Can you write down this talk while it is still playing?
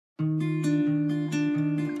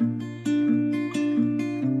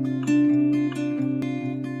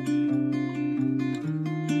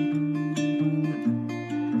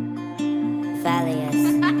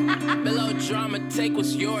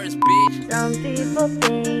What's yours, bitch? Some people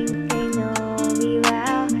think they know me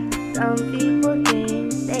well. Some people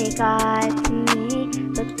think they got to me,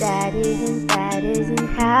 but that isn't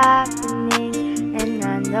happening. And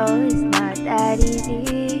I know it's not that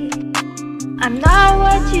easy. I'm not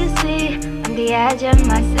what you see, on the edge of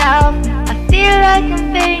myself. I feel like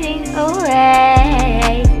I'm fading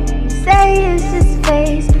away. You say it's just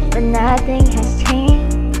phase, but nothing has changed.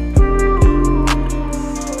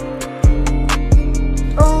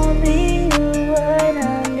 Only you would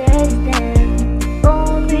understand.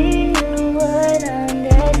 Only you would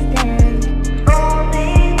understand. Only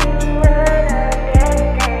you would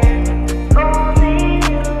understand. Only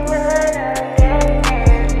you would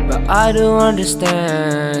understand. But I do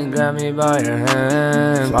understand. Grab me by your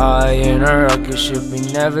hand. Fly in a rocket ship, we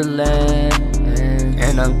never land.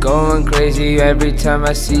 And I'm going crazy every time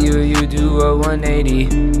I see you. You do a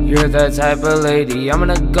 180. You're that type of lady. I'm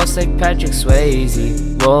gonna ghost like Patrick Swayze.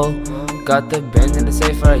 Whoa, got the bend in the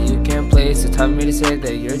safe, right? You can't play. So tough me to say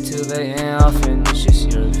that you're too late, and I'll finish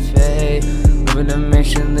just your fate. Living a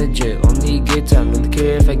mission legit, only get time. Don't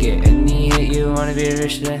care if I get any hit. You wanna be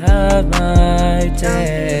rich to have my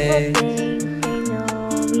day. Some people think they know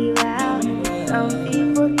me well. Some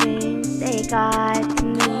people think they got to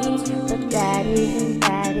me, but that isn't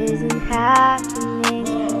happening.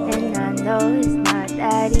 And I know it's not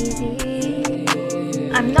that easy.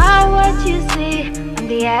 I'm not what you see, on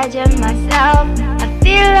the edge of myself. I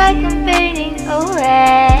feel like I'm fading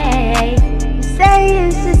away. You say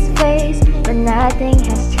it's just phase, but nothing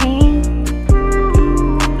has